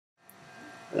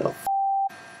No.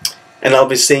 And I'll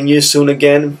be seeing you soon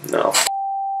again. No.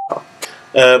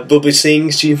 We'll be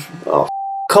seeing you. Oh,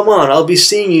 come on! I'll be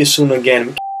seeing you soon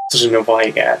again. Sinne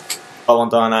vaikea.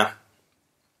 Lauantaina.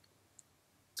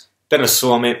 Terve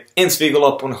Suomi. Ensi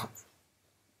viikonloppuna.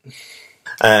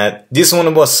 This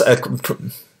one was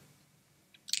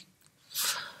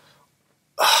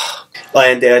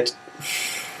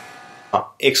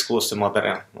exclusive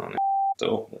material.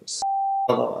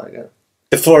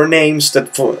 The 4 names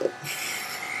that for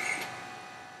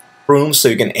rooms, so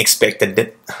you can expect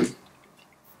it.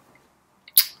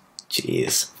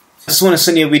 Jeez. I just want to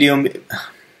send you a video.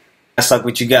 That's like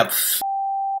what you got.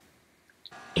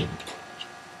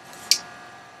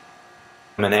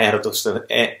 Menen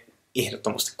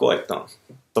ehdottomasti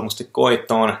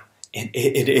koittoon.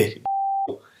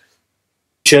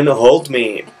 Shouldn't hold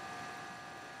me.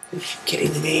 Are you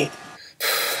kidding me?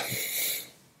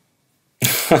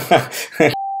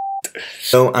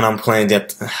 So, and I'm playing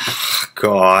that.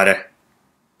 God.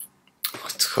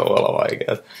 Tuolla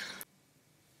vaikeat.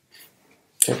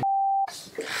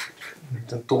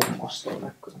 Miten tuommoista on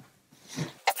näköinen?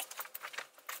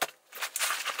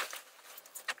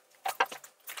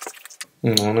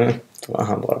 No niin,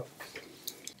 vähän vaan.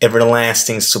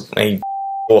 Everlasting ei.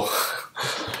 Oh.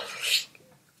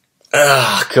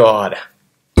 Ah, God.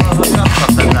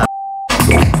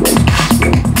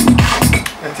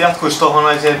 Et jatkuis tohon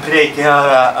naiseen breikki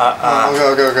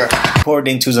Okay.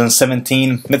 Recorded in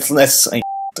 2017. Let's in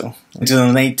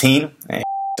 2018.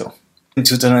 In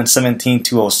 2017,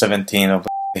 2017 of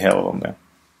the hell of them.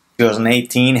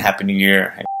 2018, Happy New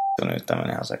Year. Nyt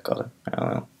tämmönen ihan sekaisin.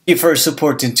 You first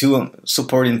supporting two.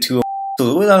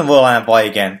 Mitä voi olla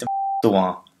vaikein? Vittu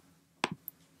vaan.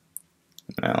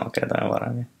 No, okei, tää on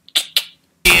varmaan.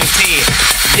 TNT.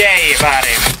 Yay,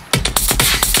 väärin.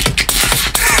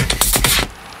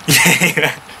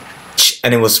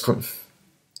 And it was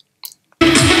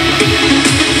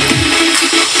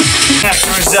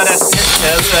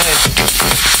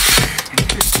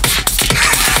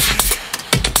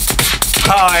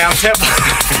Hi, I'm Teppo.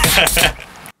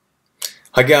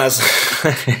 Hi guys.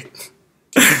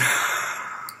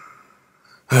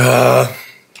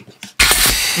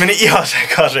 Meni ihan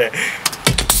sekaisin.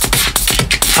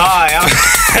 Hi, I'm...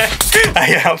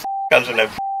 Äijä on f***kanselle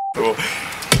vittu.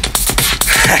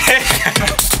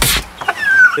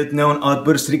 known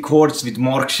Outburst Records with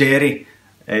Mark Sherry.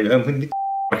 Ei,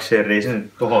 Mark Sherry, se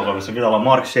nyt tohon se pitää olla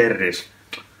Mark Sherrys.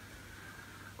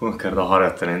 Kuinka kertaa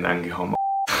harjoittelin tämänkin homman?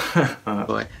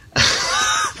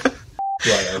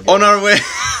 On our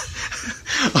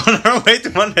way to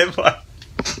Monday.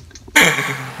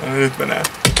 Nyt mennään.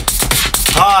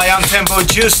 Hi, I'm Tempo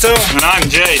Giusto. And I'm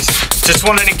Jace. Just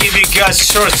wanted to give you guys a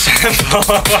short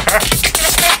sample of our...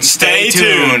 Stay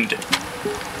tuned.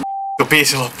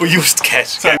 Biisi loppu just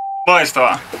kesken.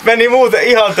 Loistavaa. Meni muuten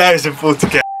ihan täysin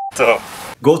putkeen.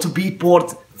 Go to Beatport,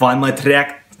 find my track.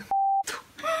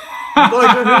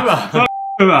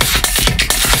 Hyvä.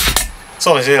 Se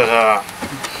oli siellä.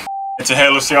 Et se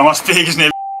heilusi omassa piikissä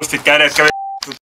niin vittusti kädet kävi